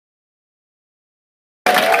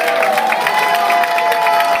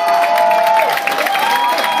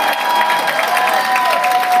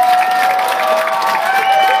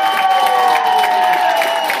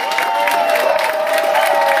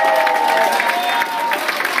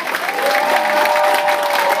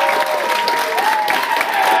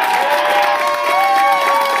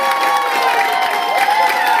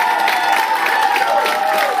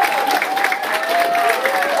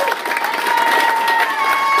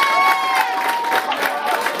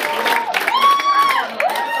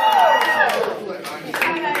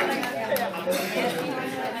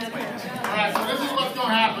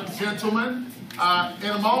gentlemen, in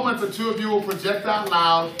a moment, the two of you will project out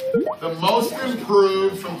loud. The most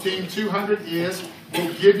improved from Team 200 is,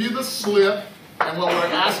 we'll give you the slip, and what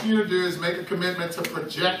we're asking you to do is make a commitment to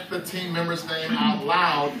project the team member's name out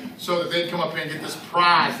loud so that they come up here and get this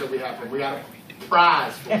prize that we have for them. We got a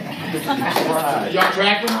prize for them. Y'all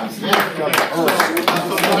tracking?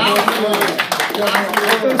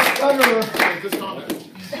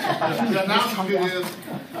 The announcement is,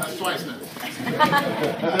 twice now.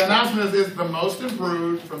 The announcement is the most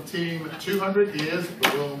improved from Team 200 is,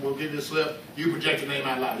 we'll give you a slip, you project your name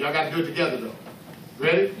out loud. Y'all got to do it together though.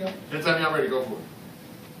 Ready? Yep. Anytime y'all ready, go for it.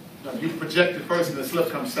 No, you project it first and the slip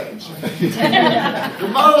comes second. The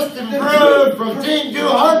most improved from Team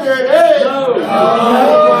 200 is...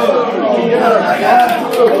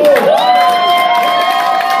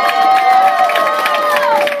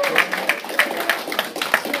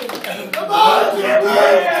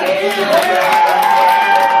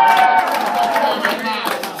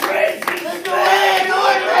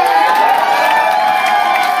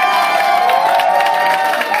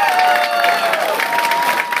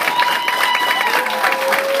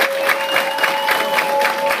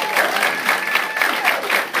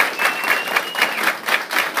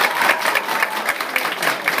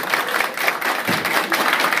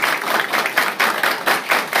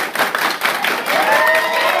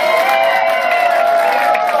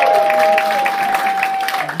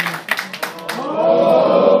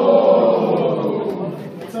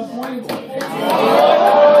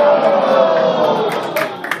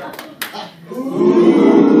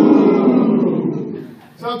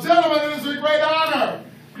 So, gentlemen, it is a great honor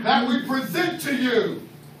that we present to you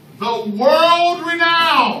the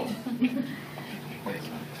world-renowned,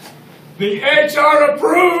 the HR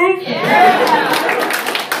approved,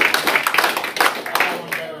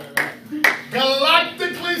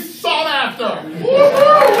 galactically sought after,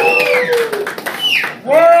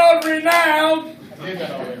 world-renowned,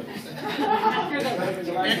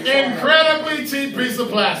 incredibly cheap piece of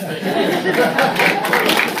plastic.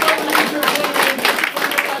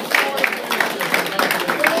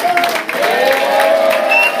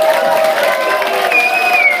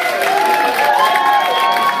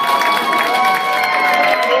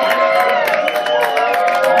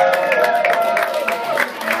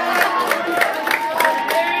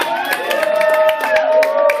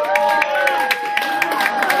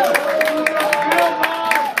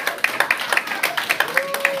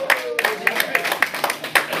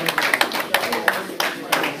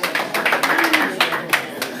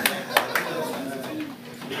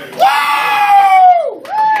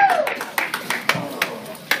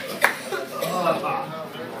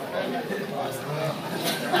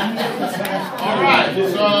 Alright,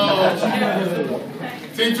 so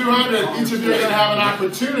Team 200, each of you are going to have an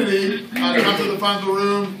opportunity to come to the front of the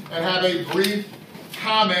room and have a brief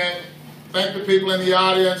comment. Thank the people in the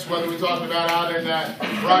audience, whether we're talking about out in that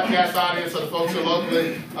broadcast audience or the folks here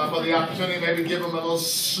locally, for the opportunity. Maybe give them a little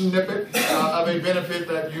snippet of a benefit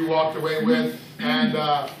that you walked away with. And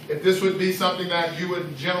if this would be something that you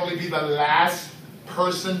would generally be the last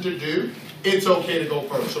person to do, it's okay to go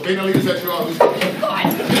first. So being the leaders that you are, who's going?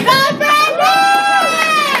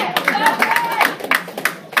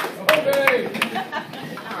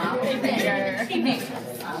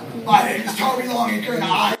 My name is Toby Longacre, and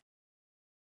I...